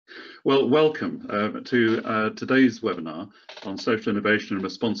Well, welcome to today's webinar on social innovation and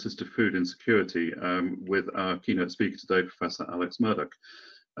responses to food insecurity with our keynote speaker today, Professor Alex Murdoch.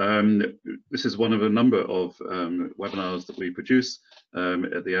 This is one of a number of webinars that we produce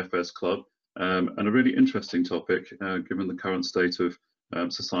at the FS Club, and a really interesting topic given the current state of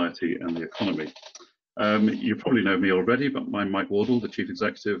society and the economy. You probably know me already, but I'm Mike Wardle, the Chief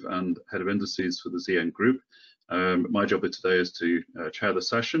Executive and Head of Indices for the ZN Group. My job today is to chair the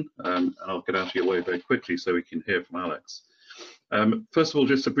session, and I'll get out of your way very quickly so we can hear from Alex. First of all,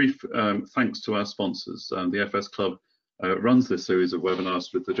 just a brief thanks to our sponsors. The FS Club runs this series of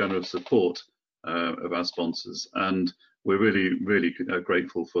webinars with the generous support of our sponsors, and we're really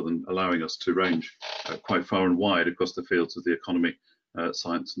grateful for them allowing us to range quite far and wide across the fields of the economy,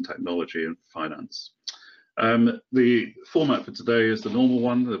 science and technology and finance. The format for today is the normal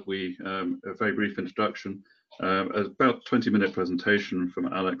one, that we a very brief introduction, about 20-minute presentation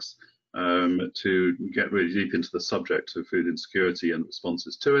from Alex to get really deep into the subject of food insecurity and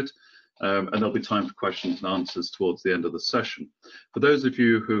responses to it, and there'll be time for questions and answers towards the end of the session. For those of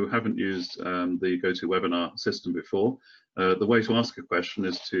you who haven't used the GoToWebinar system before, the way to ask a question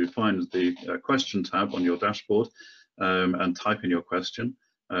is to find the question tab on your dashboard and type in your question.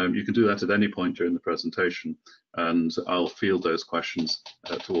 You can do that at any point during the presentation, and I'll field those questions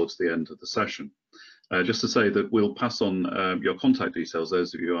towards the end of the session. Just to say that we'll pass on your contact details,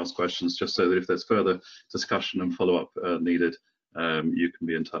 those of you who ask questions, just so that if there's further discussion and follow-up needed, you can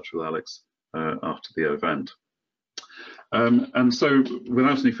be in touch with Alex after the event. And so,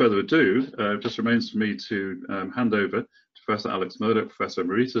 without any further ado, it just remains for me to hand over to Professor Alex Murdoch, Professor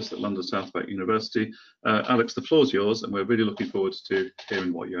Emeritus at London South Bank University. Alex, the floor is yours, and we're really looking forward to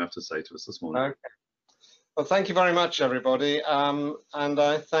hearing what you have to say to us this morning. Okay. Well, thank you very much, everybody. And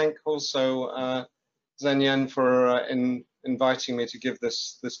I thank also Zenyen for inviting me to give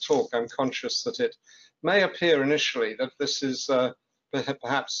this talk. I'm conscious that it may appear initially that this is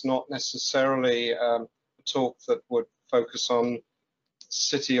perhaps not necessarily a talk that would focus on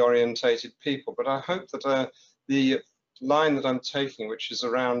city-orientated people, but I hope that the line that I'm taking, which is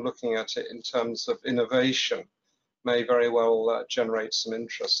around looking at it in terms of innovation, may very well generate some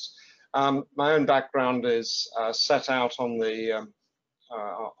interest. My own background is set out on the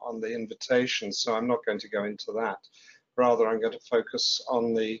invitation, so I'm not going to go into that. Rather, I'm going to focus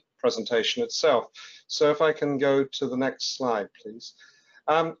on the presentation itself. So if I can go to the next slide, please.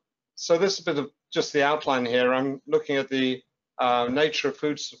 So this is a bit of just the outline here. I'm looking at the nature of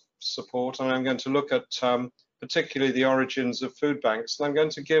food support, and I'm going to look at particularly the origins of food banks, and I'm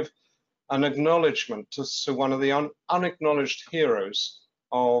going to give an acknowledgement to one of the unacknowledged heroes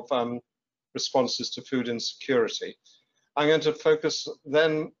of responses to food insecurity. I'm going to focus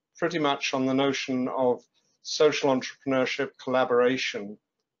then pretty much on the notion of social entrepreneurship, collaboration,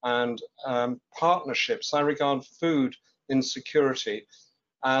 and partnerships. I regard food insecurity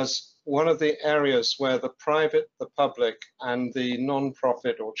as one of the areas where the private, the public, and the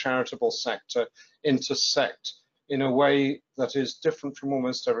non-profit or charitable sector intersect in a way that is different from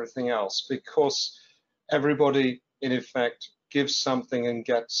almost everything else, because everybody, in effect, gives something and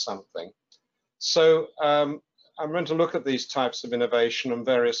gets something. So I'm going to look at these types of innovation and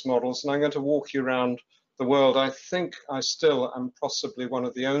various models, and I'm going to walk you around the world. I think I still am possibly one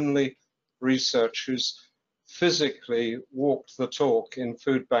of the only researchers who's physically walked the talk in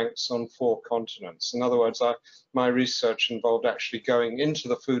food banks on 4 continents. In other words, my research involved actually going into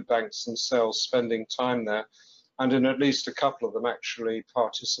the food banks themselves, spending time there, and in at least a couple of them actually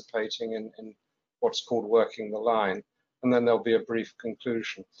participating in what's called working the line. And then there'll be a brief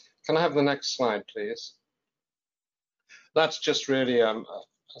conclusion. Can I have the next slide, please? That's just really a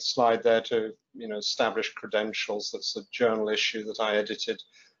slide there to establish credentials. That's a journal issue that I edited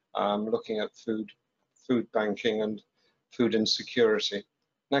looking at food banking and food insecurity.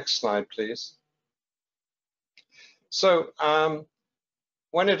 Next slide, please. So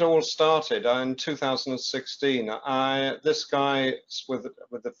when it all started in 2016, this guy with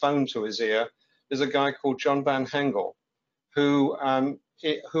the phone to his ear is a guy called John Van Hengel, who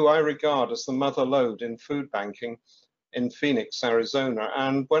I regard as the mother lode in food banking in Phoenix, Arizona.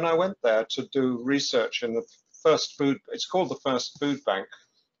 And when I went there to do research in the first food, it's called the first food bank.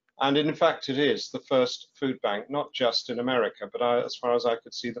 And in fact, it is the first food bank, not just in America, but as far as I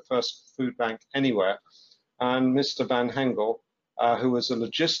could see, the first food bank anywhere. And Mr. Van Hengel, who was a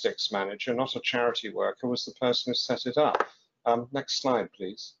logistics manager, not a charity worker, was the person who set it up. Next slide,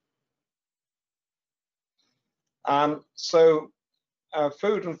 please.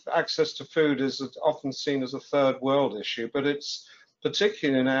 Food and access to food is often seen as a third world issue, but it's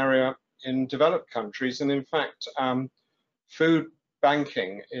particularly an area in developed countries. And in fact, food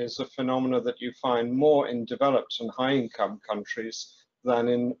banking is a phenomena that you find more in developed and high-income countries than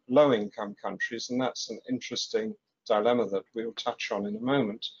in low-income countries, and that's an interesting dilemma that we'll touch on in a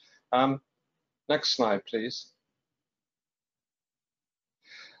moment. Next slide, please.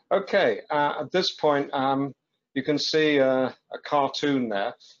 Okay, at this point, you can see a cartoon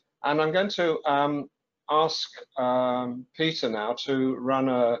there, and I'm going to ask Peter now to run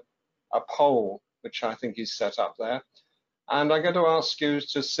a poll, which I think he's set up there. And I'm going to ask you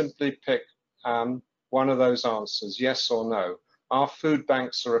to simply pick one of those answers, yes or no. Are food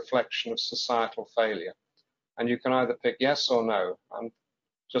banks a reflection of societal failure? And you can either pick yes or no, and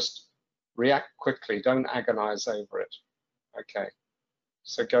just react quickly, don't agonize over it. Okay,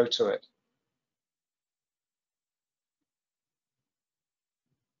 so go to it.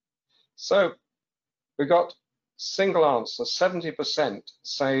 So we got single answer, 70%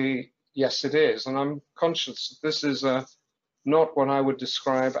 say yes it is, and I'm conscious this is not what I would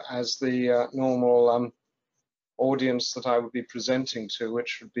describe as the normal audience that I would be presenting to,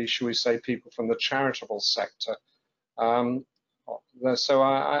 which would be, shall we say, people from the charitable sector. So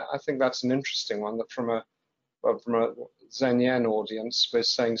I think that's an interesting one, that from a Zen audience, we're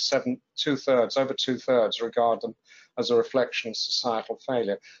saying over two-thirds regard them as a reflection of societal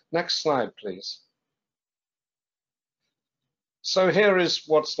failure. Next slide, please. So here is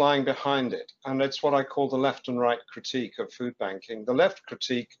what's lying behind it, and it's what I call the left and right critique of food banking. The left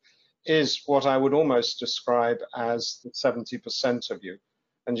critique is what I would almost describe as the 70% of you.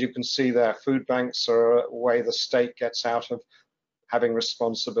 And you can see there, food banks are a way the state gets out of having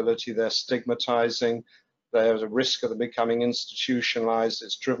responsibility. They're stigmatizing. There's a risk of them becoming institutionalized.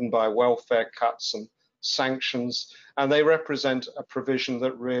 It's driven by welfare cuts and sanctions, and they represent a provision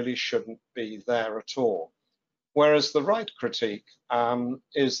that really shouldn't be there at all. Whereas the right critique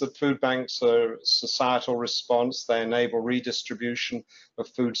is that food banks are a societal response. They enable redistribution of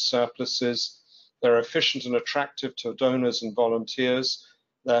food surpluses. They're efficient and attractive to donors and volunteers.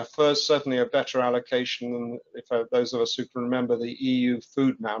 They're certainly a better allocation than those of us who can remember the EU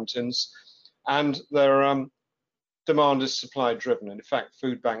food mountains. And their demand is supply driven. In fact,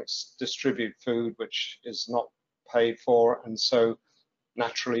 food banks distribute food which is not paid for, and so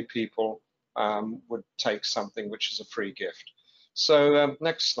naturally people would take something which is a free gift. So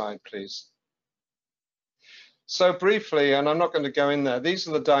next slide, please. So briefly, and I'm not going to go in there, these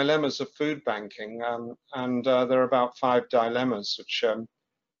are the dilemmas of food banking, and there are about 5 dilemmas, which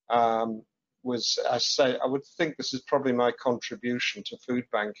I would think this is probably my contribution to food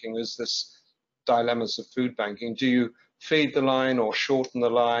banking, is this dilemmas of food banking. Do you feed the line or shorten the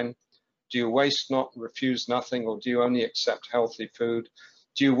line? Do you waste not, refuse nothing, or do you only accept healthy food?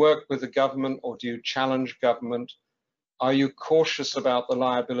 Do you work with the government or do you challenge government? Are you cautious about the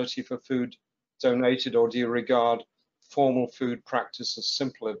liability for food donated, or do you regard formal food practice as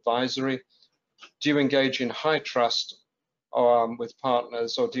simple advisory? Do you engage in high trust with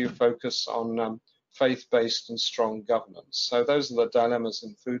partners, or do you focus on faith-based and strong governance? So those are the dilemmas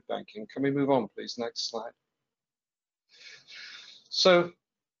in food banking. Can we move on, please? Next slide. So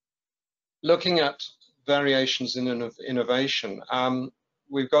looking at variations in innovation,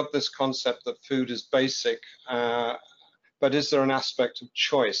 we've got this concept that food is basic, but is there an aspect of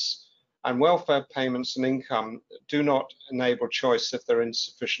choice? And welfare payments and income do not enable choice if they're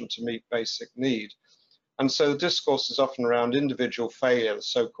insufficient to meet basic need. And so the discourse is often around individual failure, the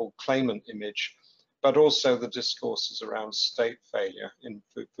so-called claimant image, but also the discourse is around state failure in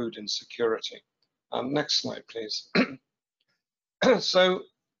food insecurity. Next slide, please. So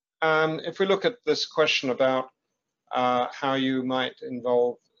if we look at this question about how you might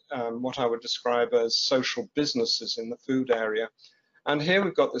involve what I would describe as social businesses in the food area. And here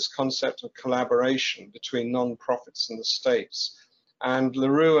we've got this concept of collaboration between non-profits and the states. And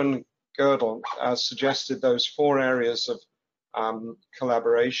LaRue and Girdle suggested those 4 areas of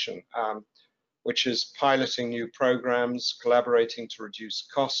collaboration, which is piloting new programs, collaborating to reduce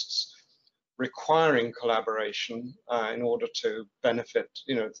costs, requiring collaboration in order to benefit,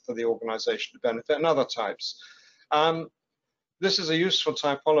 for the organization to benefit, and other types. This is a useful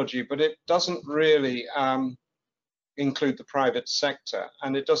typology, but it doesn't really include the private sector,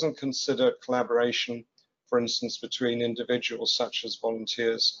 and it doesn't consider collaboration, for instance, between individuals such as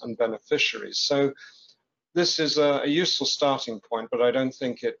volunteers and beneficiaries. So this is a useful starting point, but I don't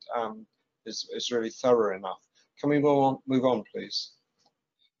think it is really thorough enough. Can we move on, please?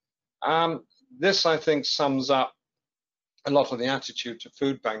 This, I think, sums up a lot of the attitude to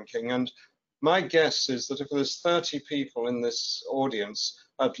food banking, and my guess is that if there's 30 people in this audience,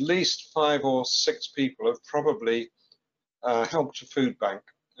 at least 5 or 6 people have probably helped a food bank,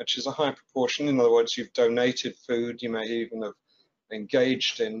 which is a high proportion. In other words, you've donated food, you may even have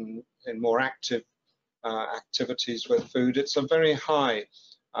engaged in more active activities with food. It's a very high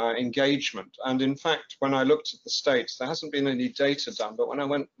engagement. And in fact, when I looked at the States, there hasn't been any data done, but when I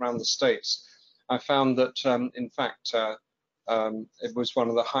went around the States, I found that in fact, it was one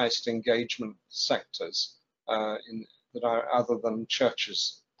of the highest engagement sectors that are other than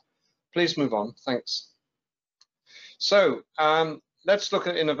churches. Please move on, thanks. So let's look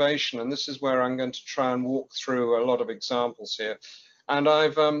at innovation, and this is where I'm going to try and walk through a lot of examples here. And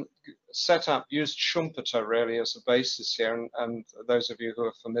I've used Schumpeter really as a basis here, and those of you who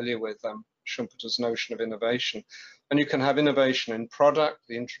are familiar with Schumpeter's notion of innovation. And you can have innovation in product,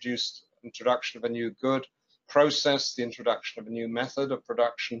 the introduction of a new good, process, the introduction of a new method of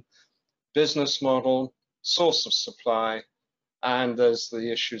production, business model, source of supply, and there's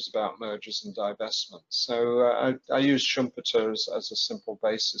the issues about mergers and divestment. So I use Schumpeter as a simple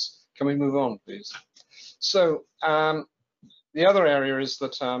basis. Can we move on, please? So the other area is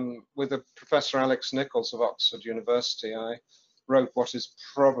that with Professor Alex Nichols of Oxford University, I wrote what is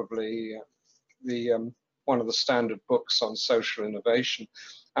probably one of the standard books on social innovation.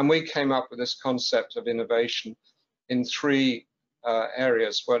 And we came up with this concept of innovation in three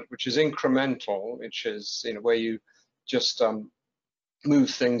areas, which is incremental, which is where you just move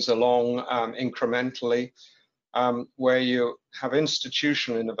things along incrementally, where you have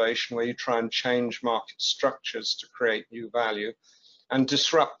institutional innovation, where you try and change market structures to create new value, and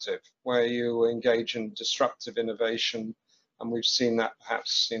disruptive, where you engage in disruptive innovation, and we've seen that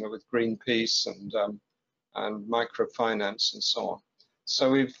perhaps with Greenpeace and microfinance and so on.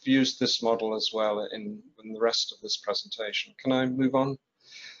 So we've used this model as well in the rest of this presentation. Can I move on?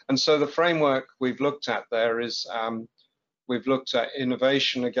 And so the framework we've looked at there is we've looked at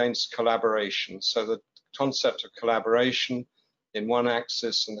innovation against collaboration. So the concept of collaboration in one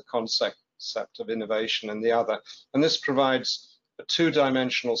axis and the concept of innovation in the other. And this provides a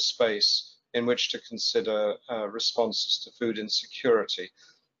two-dimensional space in which to consider responses to food insecurity.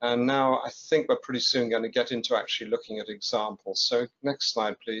 And now I think we're pretty soon going to get into actually looking at examples. So next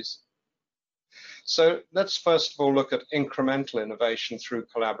slide, please. So let's first of all look at incremental innovation through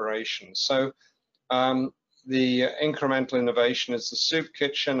collaboration. So the incremental innovation is the soup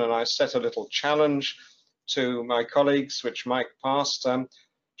kitchen, and I set a little challenge to my colleagues, which Mike passed.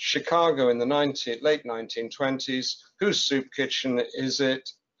 Chicago in the late 1920s, whose soup kitchen is it?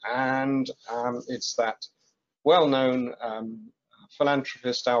 And it's that well-known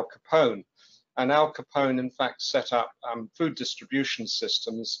philanthropist Al Capone. And Al Capone, in fact, set up food distribution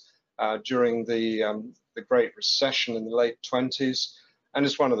systems during the Great Recession in the late 20s. And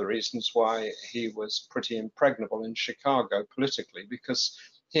it's one of the reasons why he was pretty impregnable in Chicago politically, because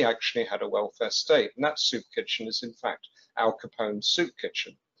he actually had a welfare state. And that soup kitchen is, in fact, Al Capone's soup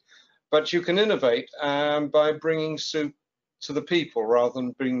kitchen. But you can innovate by bringing soup to the people rather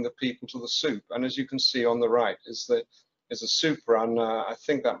than bringing the people to the soup. And as you can see on the right is a soup run. I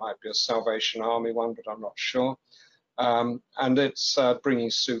think that might be a Salvation Army one, but I'm not sure. And it's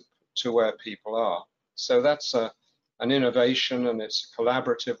bringing soup to where people are. So that's an innovation, and it's a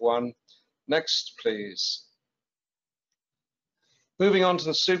collaborative one. Next, please. Moving on to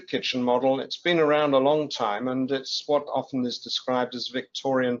the soup kitchen model, it's been around a long time, and it's what often is described as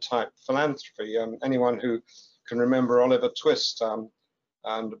Victorian type philanthropy. Anyone who can remember Oliver Twist,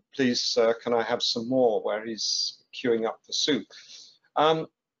 and please can I have some more, where he's queuing up for soup. On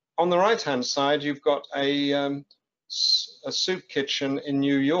the right hand side you've got a soup kitchen in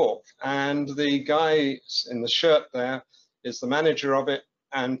New York, and the guy in the shirt there is the manager of it,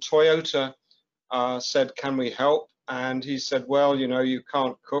 and Toyota said, can we help? And he said, well, you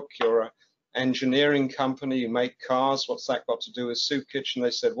can't cook, you're an engineering company, you make cars, what's that got to do with soup kitchen?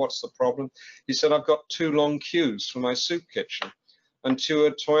 They said, what's the problem? He said, I've got 2 long queues for my soup kitchen. And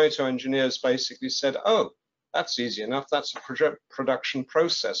 2 Toyota engineers basically said, oh, that's easy enough, that's a production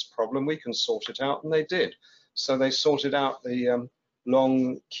process problem, we can sort it out, and they did. So they sorted out the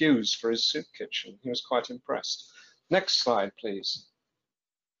long queues for his soup kitchen. He was quite impressed. Next slide, please.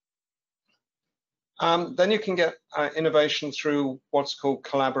 Then you can get innovation through what's called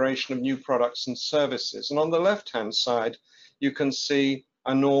collaboration of new products and services. And on the left-hand side, you can see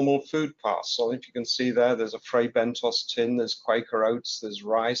a normal food parcel. If you can see there, there's a Fray Bentos tin, there's Quaker oats, there's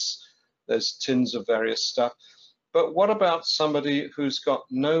rice, there's tins of various stuff. But what about somebody who's got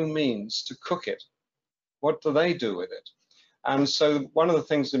no means to cook it? What do they do with it? And so one of the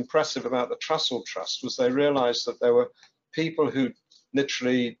things impressive about the Trussell Trust was they realized that there were people who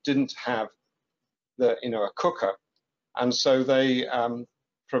literally didn't have a cooker, and so they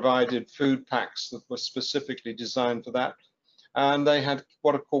provided food packs that were specifically designed for that. And they had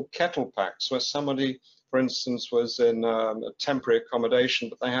what are called kettle packs, where somebody for instance, was in a temporary accommodation,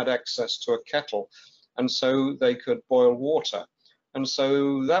 but they had access to a kettle, and so they could boil water. And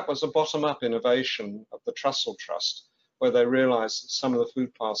so that was a bottom-up innovation of the Trussell Trust, where they realized that some of the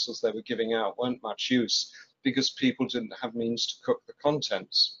food parcels they were giving out weren't much use because people didn't have means to cook the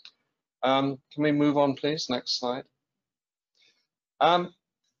contents. Can we move on, please? Next slide.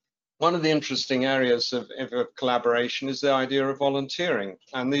 One of the interesting areas of collaboration is the idea of volunteering.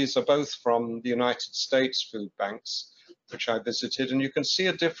 And these are both from the United States food banks, which I visited. And you can see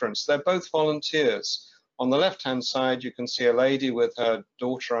a difference. They're both volunteers. On the left-hand side, you can see a lady with her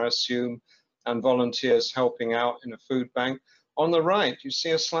daughter, I assume, and volunteers helping out in a food bank. On the right, you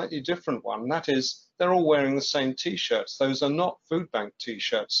see a slightly different one. That is, they're all wearing the same T-shirts. Those are not food bank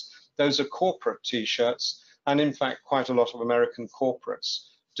T-shirts. Those are corporate T-shirts. And in fact, quite a lot of American corporates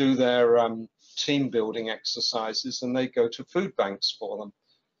do their team building exercises, and they go to food banks for them.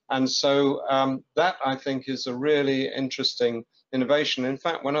 And so that, I think, is a really interesting innovation. In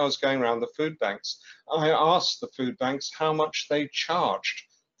fact, when I was going around the food banks, I asked the food banks how much they charged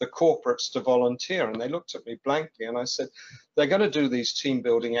the corporates to volunteer, and they looked at me blankly, and I said, they're going to do these team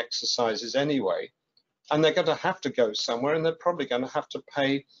building exercises anyway, and they're going to have to go somewhere, and they're probably going to have to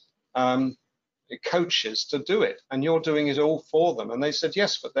pay coaches to do it, and you're doing it all for them. And they said,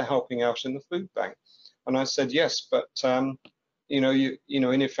 yes, but they're helping out in the food bank. And I said, yes, but you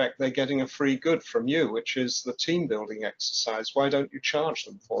know, in effect, they're getting a free good from you, which is the team building exercise. Why don't you charge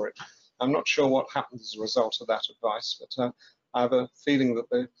them for it? I'm not sure what happened as a result of that advice, but I have a feeling that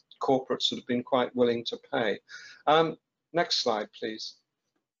the corporates would have been quite willing to pay. Next slide, please.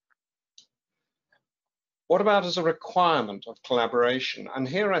 What about as a requirement of collaboration? And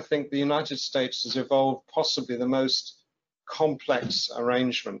here I think the United States has evolved possibly the most complex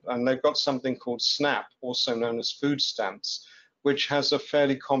arrangement, and they've got something called SNAP, also known as food stamps, which has a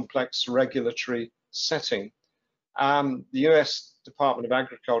fairly complex regulatory setting. The US Department of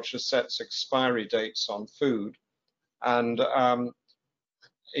Agriculture sets expiry dates on food, and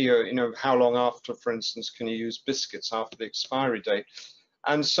you know, how long after, for instance, can you use biscuits after the expiry date?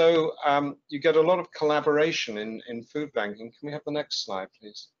 And so you get a lot of collaboration in food banking. Can we have the next slide,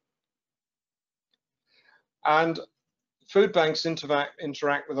 please? And food banks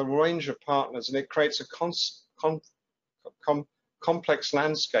interact with a range of partners, and it creates a complex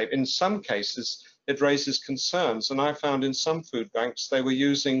landscape. In some cases, it raises concerns, and I found in some food banks they were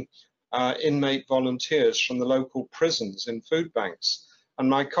using inmate volunteers from the local prisons in food banks. And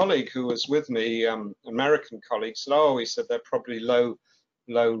my colleague who was with me, American colleague, said, oh, he said, they're probably low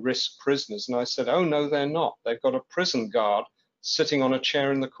risk prisoners. And I said, oh no, they're not. They've got a prison guard sitting on a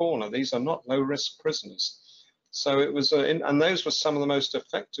chair in the corner. These are not low risk prisoners. So it was, and those were some of the most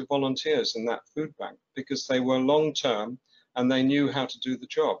effective volunteers in that food bank because they were long term and they knew how to do the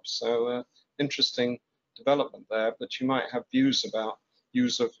job. So interesting development there, but you might have views about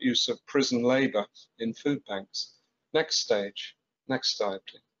use of prison labor in food banks. Next slide,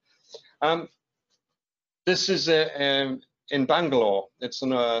 please. This is in Bangalore. It's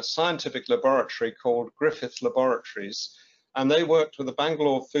in a scientific laboratory called Griffith Laboratories, and they worked with the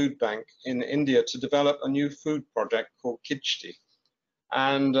Bangalore Food Bank in India to develop a new food project called Khichdi.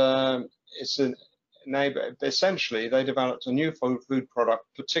 And essentially, they developed a new food product,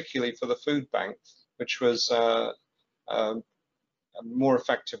 particularly for the food bank, which was a more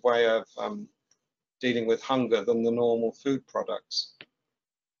effective way of dealing with hunger than the normal food products.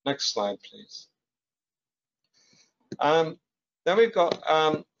 Next slide, please. Then we've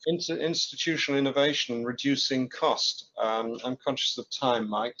got institutional innovation and reducing cost. I'm conscious of time,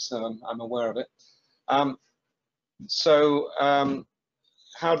 Mike, so I'm aware of it. How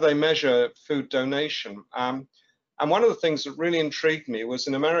do they measure food donation? And one of the things that really intrigued me was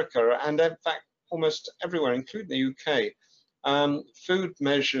in America, and in fact almost everywhere, including the UK, food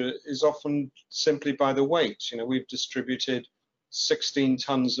measure is often simply by the weight. You know, we've distributed 16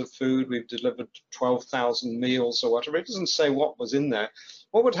 tons of food, we've delivered 12,000 meals or whatever. It doesn't say what was in there.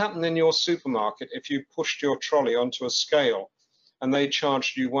 What would happen in your supermarket if you pushed your trolley onto a scale and they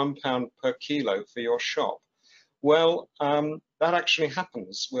charged you £1 per kilo for your shop? Well, that actually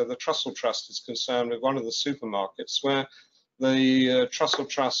happens where the Trussell Trust is concerned with one of the supermarkets, where the Trussell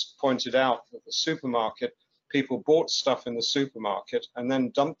Trust pointed out that the supermarket, people bought stuff in the supermarket and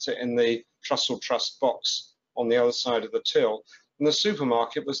then dumped it in the Trussell Trust box on the other side of the till. And the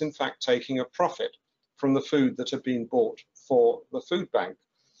supermarket was in fact taking a profit from the food that had been bought for the food bank.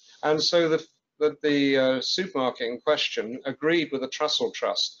 And so the supermarket in question agreed with the Trussell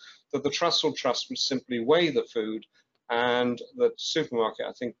Trust that the Trussell Trust would simply weigh the food, and the supermarket,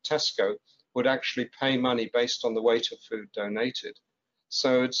 I think Tesco, would actually pay money based on the weight of food donated.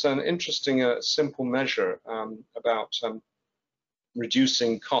 So it's an interesting, simple measure about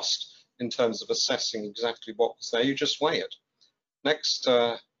reducing cost in terms of assessing exactly what was there. You just weigh it. Next.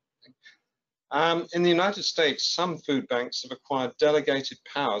 In the United States, some food banks have acquired delegated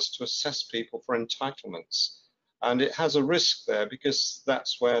powers to assess people for entitlements. And it has a risk there because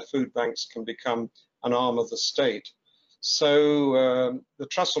that's where food banks can become an arm of the state. So the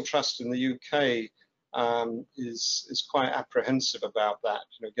Trussell Trust in the UK is quite apprehensive about that,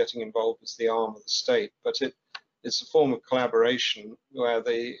 getting involved as the arm of the state. But it's a form of collaboration where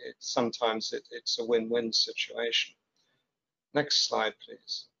sometimes it's a win-win situation. Next slide,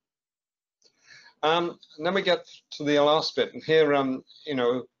 please. And then we get to the last bit, and here,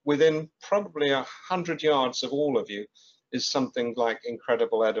 within probably 100 yards of all of you is something like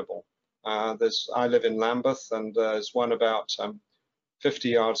Incredible Edible. I live in Lambeth, and there's one about 50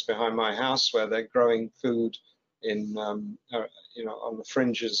 yards behind my house where they're growing food in, on the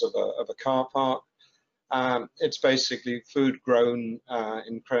fringes of a car park. It's basically food grown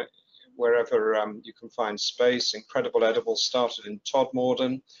wherever you can find space. Incredible Edible started in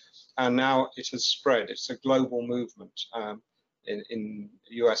Todmorden, and now it has spread. It's a global movement in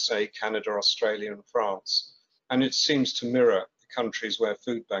USA, Canada, Australia, and France. And it seems to mirror the countries where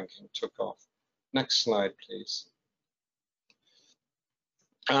food banking took off. Next slide, please.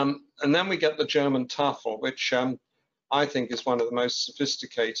 And then we get the German Tafel, which I think is one of the most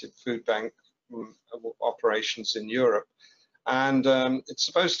sophisticated food bank operations in Europe. And it's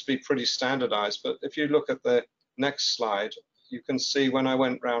supposed to be pretty standardized, but if you look at the next slide, you can see when I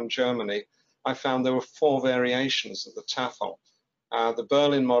went around Germany, I found there were 4 variations of the Tafel. The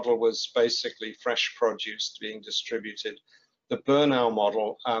Berlin model was basically fresh produce being distributed. The Bernau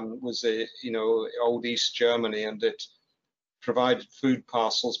model was old East Germany, and it provided food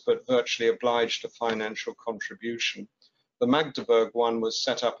parcels but virtually obliged a financial contribution. The Magdeburg one was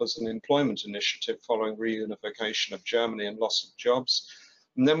set up as an employment initiative following reunification of Germany and loss of jobs.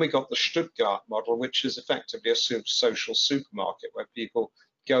 And then we got the Stuttgart model, which is effectively a social supermarket where people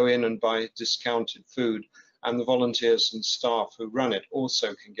go in and buy discounted food, and the volunteers and staff who run it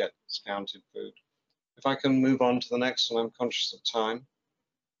also can get discounted food. If I can move on to the next one, I'm conscious of time.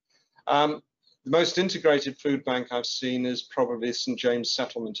 The most integrated food bank I've seen is probably St. James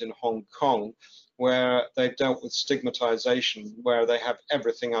Settlement in Hong Kong, where they've dealt with stigmatization, where they have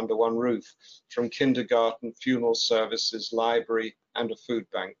everything under one roof, from kindergarten, funeral services, library, and a food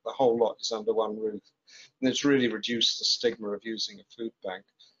bank. The whole lot is under one roof. And it's really reduced the stigma of using a food bank.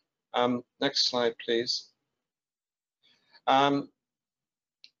 Next slide, please.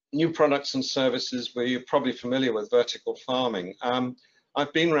 New products and services where you're probably familiar with vertical farming.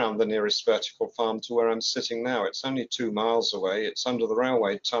 I've been around the nearest vertical farm to where I'm sitting now. It's only 2 miles away. It's under the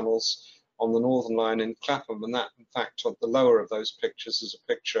railway tunnels on the Northern Line in Clapham, and that, in fact, on the lower of those pictures is a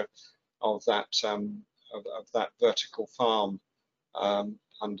picture of that vertical farm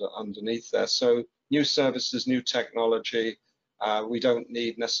underneath there. So new services, new technology. We don't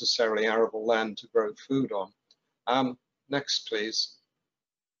need necessarily arable land to grow food on. Next, please.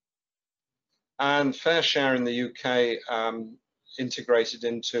 And Fair Share in the UK integrated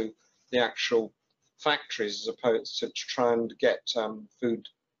into the actual factories as opposed to try and get food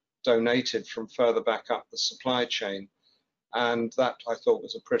donated from further back up the supply chain. And that I thought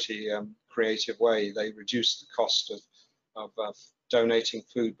was a pretty creative way. They reduced the cost of donating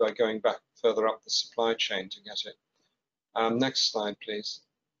food by going back further up the supply chain to get it. Next slide, please.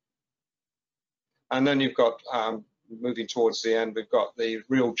 And then you've got, moving towards the end, we've got the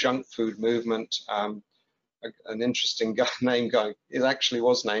real junk food movement. An interesting name guy, it actually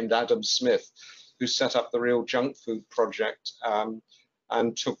was named Adam Smith, who set up the Real Junk Food Project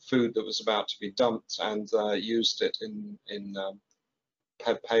and took food that was about to be dumped and used it in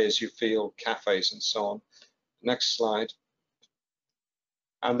pay-as-you-feel cafes and so on. Next slide.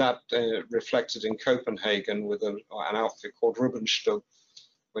 And that reflected in Copenhagen with an outfit called Rubenstub,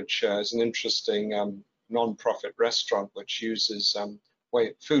 which is an interesting non-profit restaurant which uses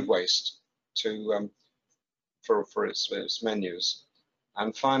food waste to for its menus.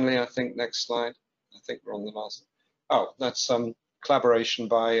 And finally, I think next slide. I think we're on the last. Oh, that's collaboration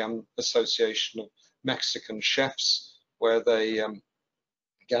by Association of Mexican Chefs, where they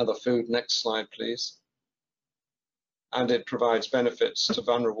gather food. Next slide, please. And it provides benefits to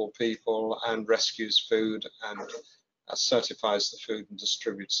vulnerable people and rescues food and certifies the food and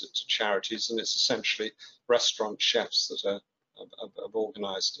distributes it to charities. And it's essentially restaurant chefs that have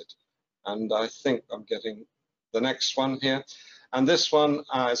organized it. And I think I'm getting the next one here. And this one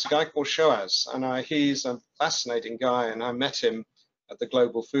is a guy called Shoaz, and he's a fascinating guy, and I met him at the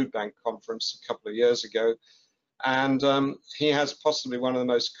Global Food Bank conference a couple of years ago. And he has possibly one of the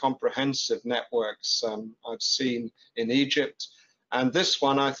most comprehensive networks I've seen in Egypt. And this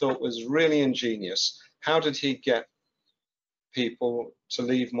one I thought was really ingenious. How did he get people to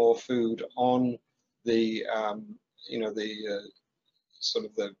leave more food on the, sort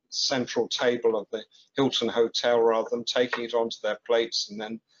of the central table of the Hilton Hotel rather than taking it onto their plates, and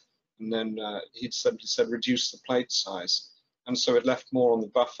then he'd simply said reduce the plate size, and so it left more on the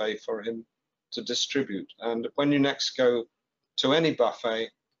buffet for him to distribute. And when you next go to any buffet,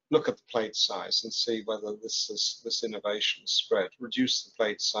 look at the plate size and see whether this innovation is spread. Reduce the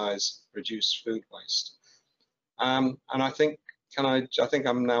plate size, reduce food waste. And I think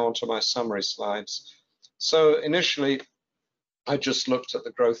I'm now onto my summary slides. So initially, I just looked at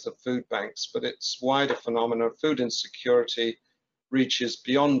the growth of food banks, but it's wider phenomena. Food insecurity reaches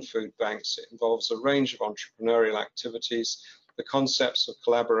beyond food banks. It involves a range of entrepreneurial activities. The concepts of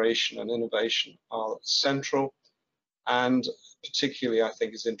collaboration and innovation are central, and particularly I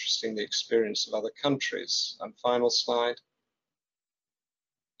think is interesting the experience of other countries. And final slide,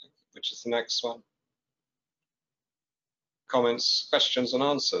 which is the next one. Comments, questions and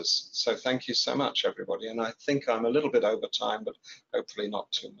answers. So thank you so much, everybody. And I think I'm a little bit over time, but hopefully not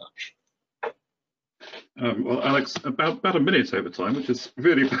too much. Well, Alex, about a minute over time, which is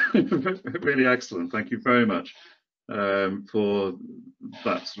really, really excellent. Thank you very much for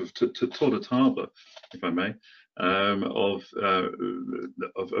that sort of tour de table, if I may, of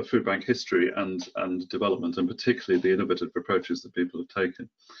food bank history and development, and particularly the innovative approaches that people have taken.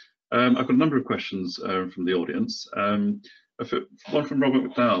 I've got a number of questions from the audience. One from Robert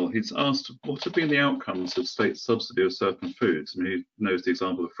McDowell. He's asked, what have been the outcomes of state subsidy of certain foods? And he knows the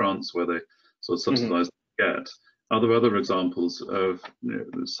example of France, where they sort of subsidise get. Are there other examples of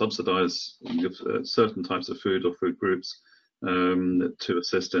subsidising of certain types of food or food groups to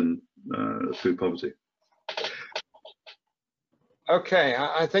assist in food poverty? Okay,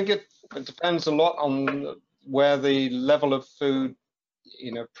 I think it depends a lot on where the level of food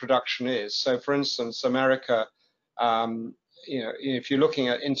production is. So for instance, America, if you're looking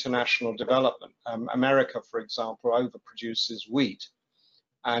at international development, America, for example, overproduces wheat,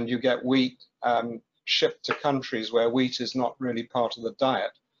 and you get wheat shipped to countries where wheat is not really part of the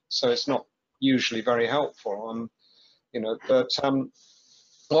diet, so it's not usually very helpful.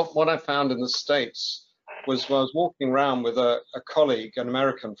 But what I found in the States was I was walking around with a colleague, an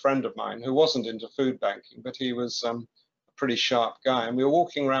American friend of mine, who wasn't into food banking, but he was a pretty sharp guy, and we were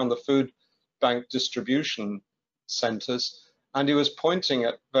walking around the food bank distribution centers, and he was pointing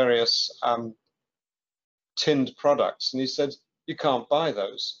at various tinned products, and he said, you can't buy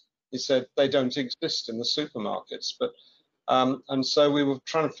those. He said they don't exist in the supermarkets, but and so we were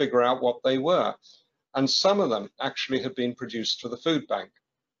trying to figure out what they were, and some of them actually had been produced for the food bank,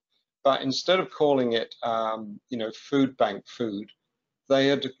 but instead of calling it food bank food, they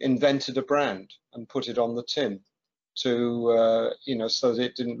had invented a brand and put it on the tin to so that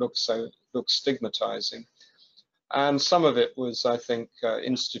it didn't look stigmatizing. And some of it was, I think,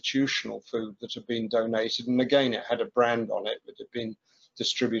 institutional food that had been donated, and again it had a brand on it that had been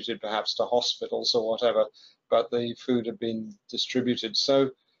distributed perhaps to hospitals or whatever, but the food had been distributed.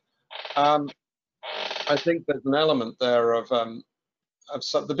 So I think there's an element there of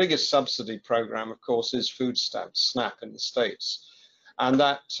the biggest subsidy program, of course, is food stamps, SNAP in the States, and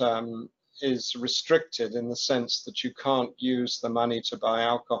that is restricted in the sense that you can't use the money to buy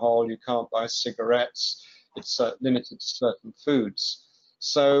alcohol, you can't buy cigarettes, it's limited to certain foods.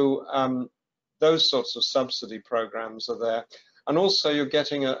 So those sorts of subsidy programs are there. And also you're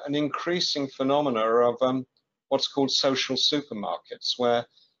getting an increasing phenomena of what's called social supermarkets, where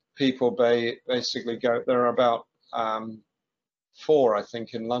people basically go, there are about 4, I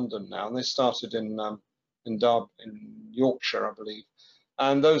think, in London now, and they started in Yorkshire, I believe.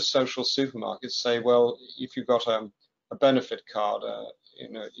 And those social supermarkets say, well, if you've got a benefit card,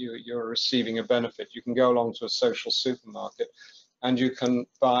 you're receiving a benefit, you can go along to a social supermarket and you can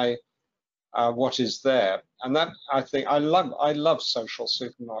buy what is there. And that, I think, I love social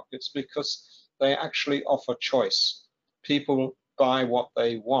supermarkets because they actually offer choice. People buy what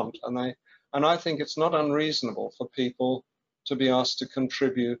they want, and I think it's not unreasonable for people to be asked to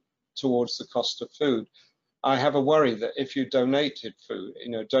contribute towards the cost of food. I have a worry that if you donated food,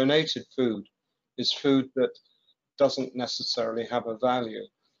 donated food is food that doesn't necessarily have a value.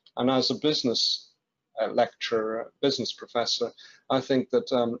 And as a business lecturer, business professor, I think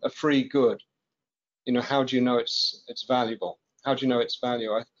that a free good, how do you know it's valuable? How do you know its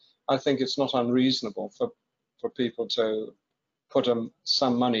value? I think it's not unreasonable for people to put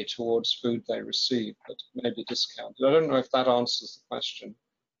some money towards food they receive, but maybe discounted. I don't know if that answers the question.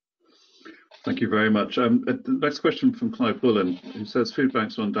 Thank you very much. The next question from Clive Bullen, who says food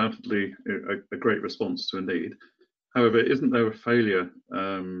banks are undoubtedly a great response to a need. However, isn't there a failure,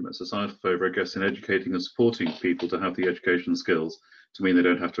 a societal failure, I guess, in educating and supporting people to have the education skills to mean they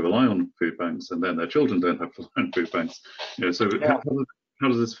don't have to rely on food banks, and then their children don't have to rely on food banks? So Yeah. how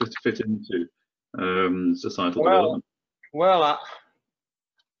does this fit into societal Well, development? well,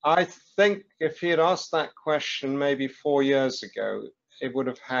 I think if he had asked that question maybe 4 years ago, it would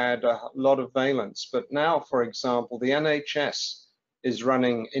have had a lot of valence. But now, for example, the NHS is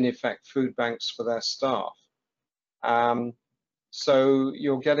running, in effect, food banks for their staff. So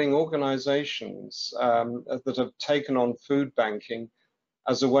you're getting organizations that have taken on food banking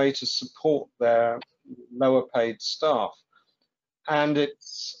as a way to support their lower paid staff. And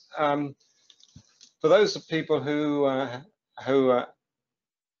it's for those of people who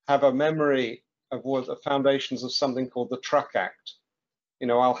have a memory of what the foundations of something called the Truck Act.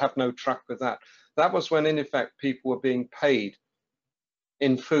 I'll have no truck with that. That was when, in effect, people were being paid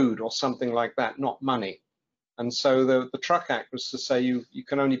in food or something like that, not money. And so the Truck Act was to say you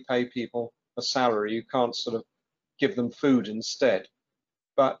can only pay people a salary. You can't sort of give them food instead.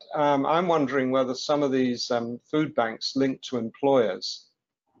 But I'm wondering whether some of these food banks linked to employers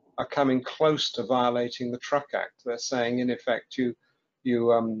are coming close to violating the Truck Act. They're saying, in effect, if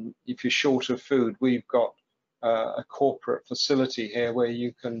you're short of food, we've got a corporate facility here where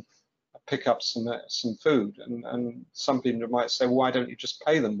you can pick up some food. And some people might say, well, why don't you just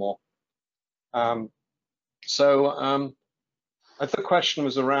pay them more? So the question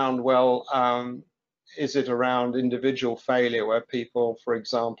was around, well, is it around individual failure where people, for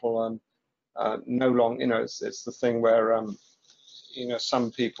example, no longer, it's the thing where,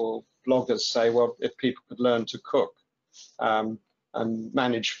 some people, bloggers say, well, if people could learn to cook and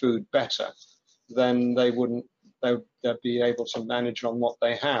manage food better, then they'd be able to manage on what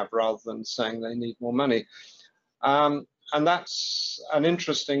they have rather than saying they need more money. And that's an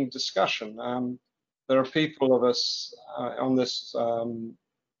interesting discussion. There are people of us on this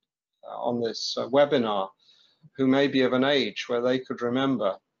webinar who may be of an age where they could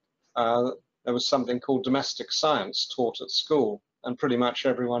remember there was something called domestic science taught at school, and pretty much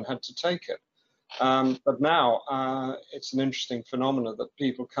everyone had to take it. But now it's an interesting phenomenon that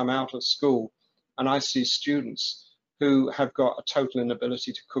people come out of school, and I see students who have got a total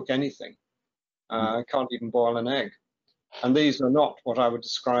inability to cook anything, can't even boil an egg. And these are not what I would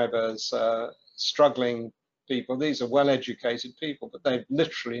describe as struggling people. These are well-educated people, but they've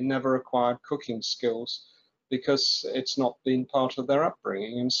literally never acquired cooking skills because it's not been part of their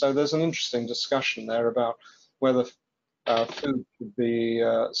upbringing. And so there's an interesting discussion there about whether food should be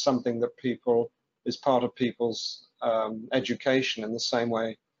something that is part of people's education in the same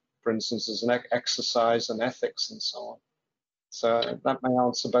way, for instance, as an exercise and ethics and so on. So that may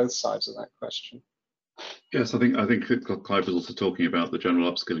answer both sides of that question. Yes, I think Clive was also talking about the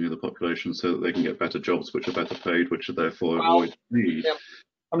general upskilling of the population so that they can get better jobs, which are better paid, which are therefore avoid need. Yeah.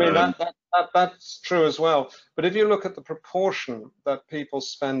 I mean, that's true as well. But if you look at the proportion that people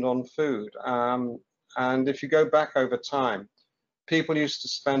spend on food, and if you go back over time, people used to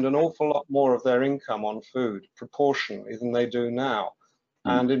spend an awful lot more of their income on food proportionally than they do now.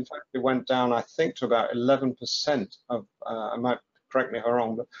 And in fact, it went down, I think, to about 11% of, I might correct me if I'm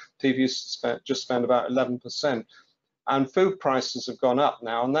wrong, but people used to just spend about 11%. And food prices have gone up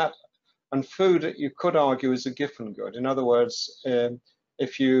now, and food, you could argue, is a giffen good. In other words,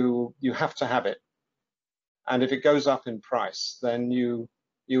 if you have to have it, and if it goes up in price, then you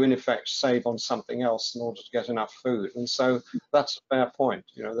in effect save on something else in order to get enough food. And so that's a fair point,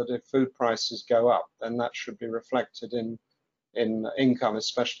 that if food prices go up, then that should be reflected in income,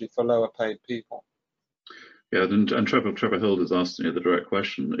 especially for lower paid people. Yeah, and Trevor Hill has asked the direct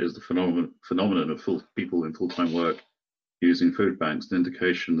question: is the phenomenon of people in full-time work using food banks an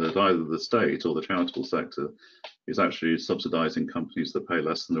indication that either the state or the charitable sector is actually subsidising companies that pay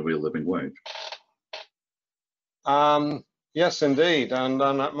less than the real living wage? Yes, indeed,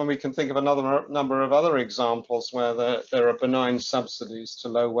 and we can think of another number of other examples where there are benign subsidies to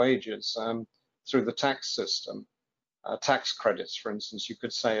low wages through the tax system. Tax credits, for instance, you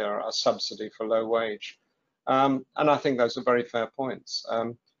could say are a subsidy for low wage. And I think those are very fair points.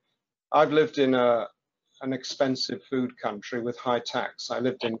 I've lived in an expensive food country with high tax. I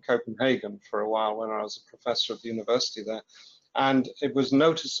lived in Copenhagen for a while when I was a professor at the university there. And it was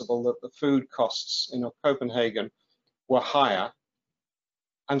noticeable that the food costs in Copenhagen were higher,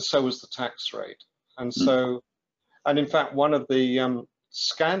 and so was the tax rate. And so, and in fact, one of the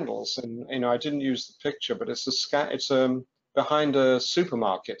scandals, and I didn't use the picture, but it's behind a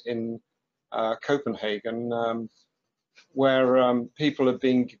supermarket in Copenhagen, where people have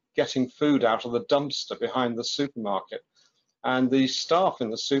been getting food out of the dumpster behind the supermarket. And the staff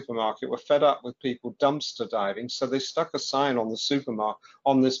in the supermarket were fed up with people dumpster diving, so they stuck a sign on the supermarket,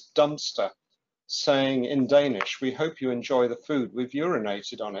 on this dumpster, saying in Danish, "We hope you enjoy the food. We've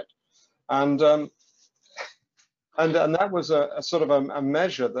urinated on it." And and that was a sort of a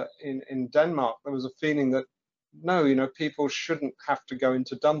measure that in Denmark there was a feeling that no, people shouldn't have to go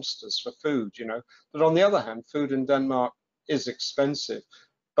into dumpsters for food, But on the other hand, food in Denmark is expensive,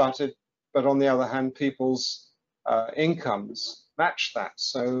 but on the other hand, people's incomes match that.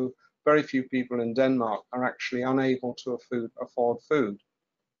 So very few people in Denmark are actually unable to afford food.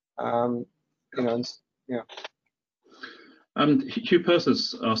 Yeah. Hugh Peirce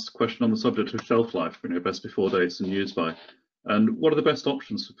has asked a question on the subject of shelf life, best before dates and use by. And what are the best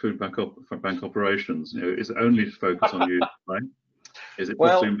options for food bank operations? Is it only to focus on use by? Is it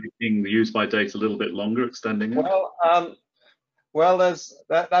possibly making the use by date a little bit longer, extending it? Well,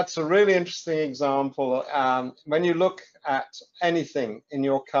 that's a really interesting example. When you look at anything in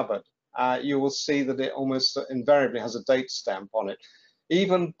your cupboard, you will see that it almost invariably has a date stamp on it.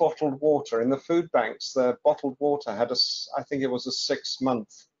 Even bottled water in the food banks, the bottled water had I think it was a 6-month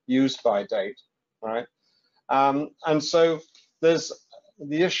use-by date, right? And so there's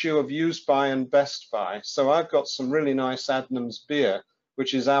the issue of use-by and best-by. So I've got some really nice Adnams beer,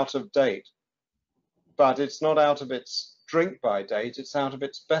 which is out of date, but it's not out of its drink-by date, it's out of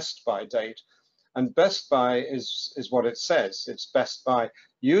its best-by date. And best-by is what it says, it's best-by.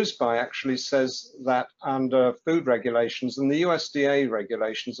 Use-by actually says that under food regulations, and the USDA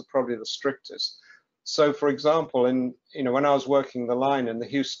regulations are probably the strictest. So for example, when I was working the line in the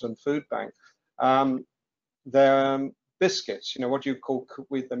Houston Food Bank, their biscuits, what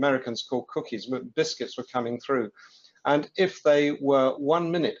the Americans call cookies, but biscuits were coming through. And if they were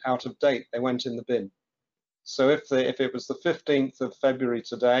 1 minute out of date, they went in the bin. So if it was the 15th of February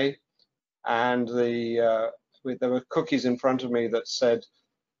today, and there were cookies in front of me that said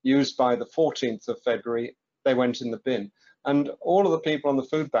used by the 14th of February, they went in the bin. And all of the people on the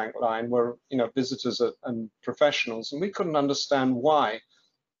food bank line were, visitors and professionals, and we couldn't understand why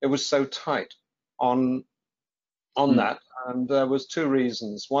it was so tight on that. And there was 2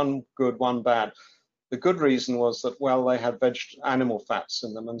 reasons, one good, one bad. The good reason was that, well, they had animal fats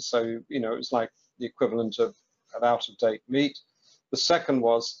in them, and so, it was like the equivalent of out-of-date meat. The second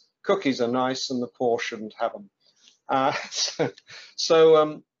was cookies are nice and the poor shouldn't have them.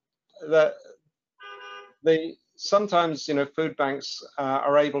 Sometimes, food banks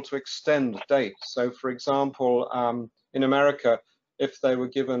are able to extend dates. So, for example, in America, if they were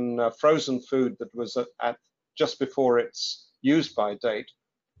given frozen food that was at just before its use-by date,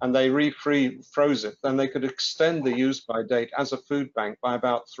 and they froze it, then they could extend the use-by date as a food bank by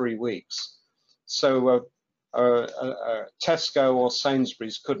about 3 weeks. So Tesco or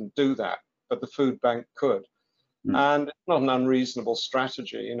Sainsbury's couldn't do that, but the food bank could. And it's not an unreasonable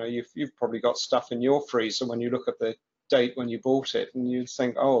strategy. You've probably got stuff in your freezer when you look at the date when you bought it, and you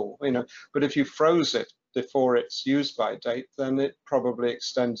think, oh, but if you froze it before its use-by date, then it probably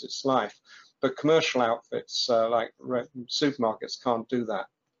extends its life. But commercial outfits like supermarkets can't do that.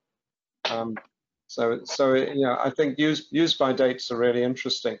 I think use-by dates are really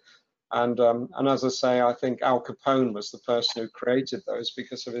interesting. And as I say, I think Al Capone was the person who created those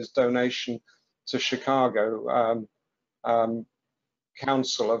because of his donation to Chicago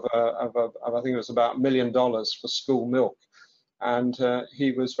council of I think it was about $1 million for school milk, and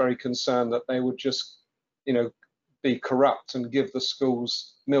he was very concerned that they would just be corrupt and give the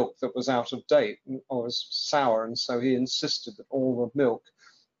schools milk that was out of date or was sour, and so he insisted that all the milk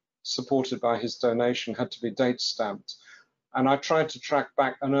supported by his donation had to be date stamped. And I tried to track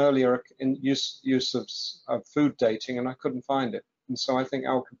back an earlier use of food dating, and I couldn't find it. And so I think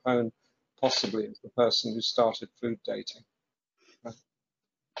Al Capone possibly is the person who started food dating.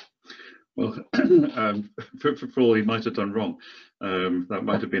 Well, for all he might have done wrong, that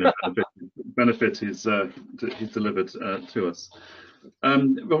might have been a benefit he's delivered to us.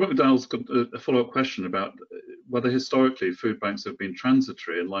 Robert McDowell's got a follow-up question about whether historically food banks have been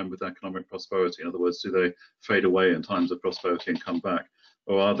transitory in line with economic prosperity. In other words, do they fade away in times of prosperity and come back,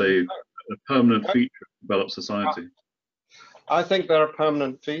 or are they a permanent feature of developed society? I think they're a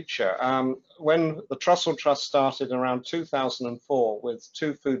permanent feature. When the Trussell Trust started around 2004 with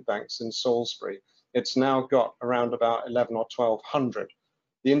 2 food banks in Salisbury, it's now got around about 11 or 1200.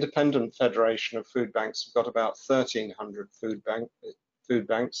 The Independent Federation of Food Banks have got about 1300 food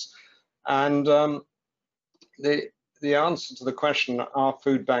banks. And the answer to the question, are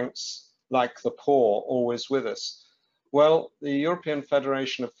food banks like the poor always with us? Well, the European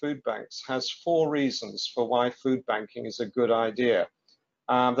Federation of Food Banks has 4 reasons for why food banking is a good idea.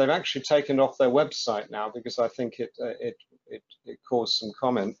 They've actually taken it off their website now because I think it caused some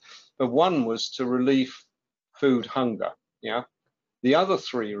comment. But one was to relieve food hunger. Yeah. The other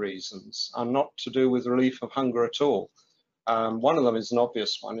three reasons are not to do with relief of hunger at all. One of them is an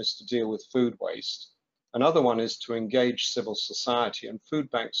obvious one, is to deal with food waste. Another one is to engage civil society, and food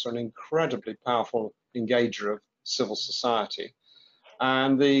banks are an incredibly powerful engager of civil society.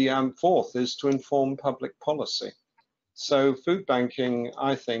 And the fourth is to inform public policy. So food banking,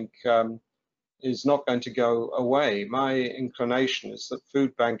 I think, is not going to go away. My inclination is that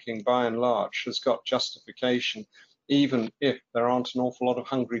food banking, by and large, has got justification, even if there aren't an awful lot of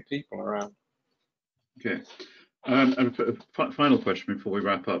hungry people around. Okay. And a final question before we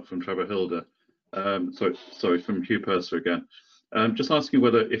wrap up from Trevor Hilder. Sorry, from Hugh Purser again. Just asking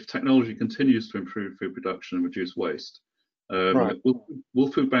whether, if technology continues to improve food production and reduce waste, Right.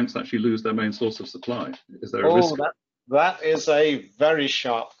 will food banks actually lose their main source of supply? Is there a risk? That is a very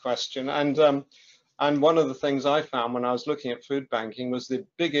sharp question. And one of the things I found when I was looking at food banking was the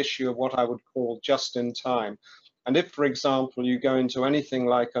big issue of what I would call just in time. And if, for example, you go into anything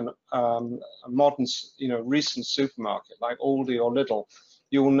like a modern, recent supermarket like Aldi or Lidl,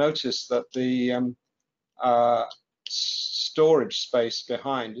 you will notice that the storage space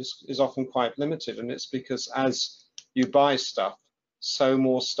behind is often quite limited, and it's because as you buy stuff, so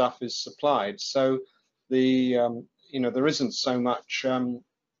more stuff is supplied. So the there isn't so much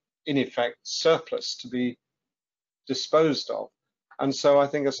in effect surplus to be disposed of. And so I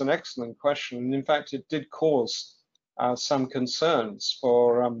think it's an excellent question. And in fact, it did cause some concerns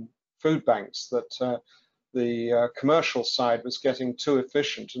for food banks that the commercial side was getting too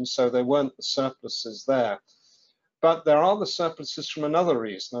efficient, and so there weren't the surpluses there. But there are the surpluses from another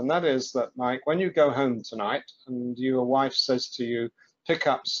reason, and that is that, Mike, when you go home tonight and your wife says to you, pick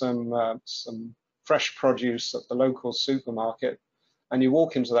up some fresh produce at the local supermarket, and you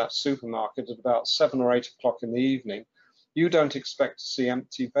walk into that supermarket at about 7 or 8 o'clock in the evening, you don't expect to see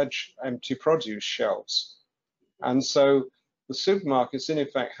empty produce shelves. And so the supermarkets, in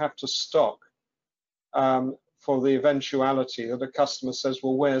effect, have to stock for the eventuality that a customer says,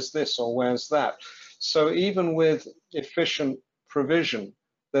 well, where's this or where's that? So even with efficient provision,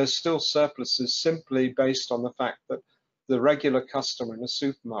 there's still surpluses simply based on the fact that the regular customer in a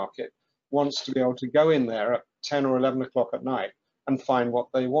supermarket wants to be able to go in there at 10 or 11 o'clock at night and find what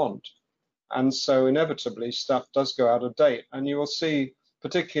they want. And so inevitably stuff does go out of date. And you will see,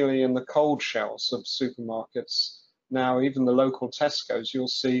 particularly in the cold shelves of supermarkets now, even the local Tesco's, you'll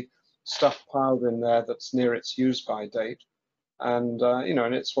see stuff piled in there that's near its use by date. And,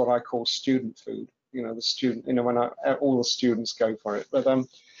 and it's what I call student food. The student, when all the students go for it.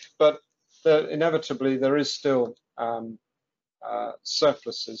 But inevitably there is still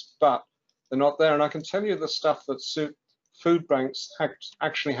surpluses, but they're not there. And I can tell you the stuff that food banks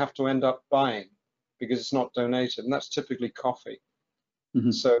actually have to end up buying because it's not donated, and that's typically coffee.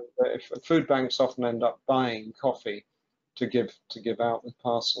 Mm-hmm. So if food banks often end up buying coffee to give out the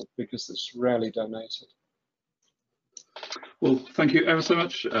parcel because it's rarely donated. Well, thank you ever so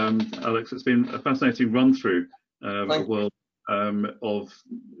much, Alex. It's been a fascinating run through a world of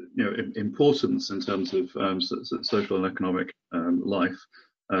importance in terms of social and economic life,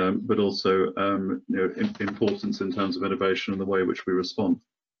 but also importance in terms of innovation and the way in which we respond.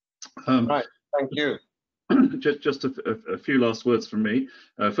 Right. Thank you. Just a few last words from me.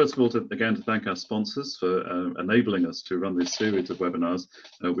 First of all, again, to thank our sponsors for enabling us to run this series of webinars.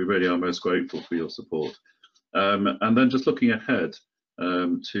 We really are most grateful for your support. And then just looking ahead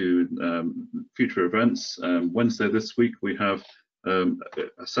to future events, Wednesday this week we have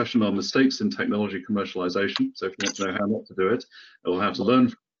a session on mistakes in technology commercialization. So if you want to know how not to do it or how to learn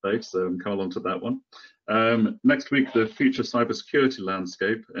from mistakes, come along to that one. Next week, the future cybersecurity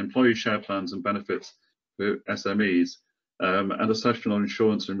landscape, employee share plans and benefits for SMEs, and a session on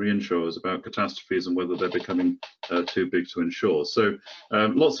insurance and reinsurers about catastrophes and whether they're becoming too big to insure. So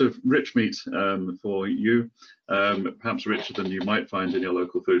lots of rich meat for you, perhaps richer than you might find in your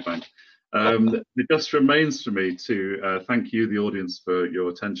local food bank. It just remains for me to thank you, the audience, for your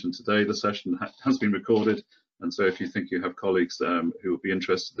attention today. The session has been recorded, and so if you think you have colleagues who will be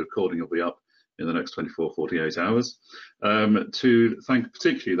interested, the recording will be up in the next 24, 48 hours. To thank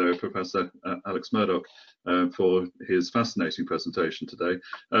particularly, though, Professor Alex Murdoch for his fascinating presentation today.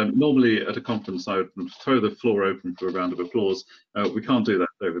 Normally at a conference I would throw the floor open for a round of applause. We can't do that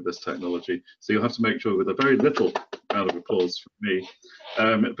over this technology, so you'll have to make sure with a very little round of applause from me.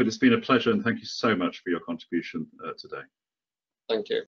 But it's been a pleasure, and thank you so much for your contribution today. Thank you.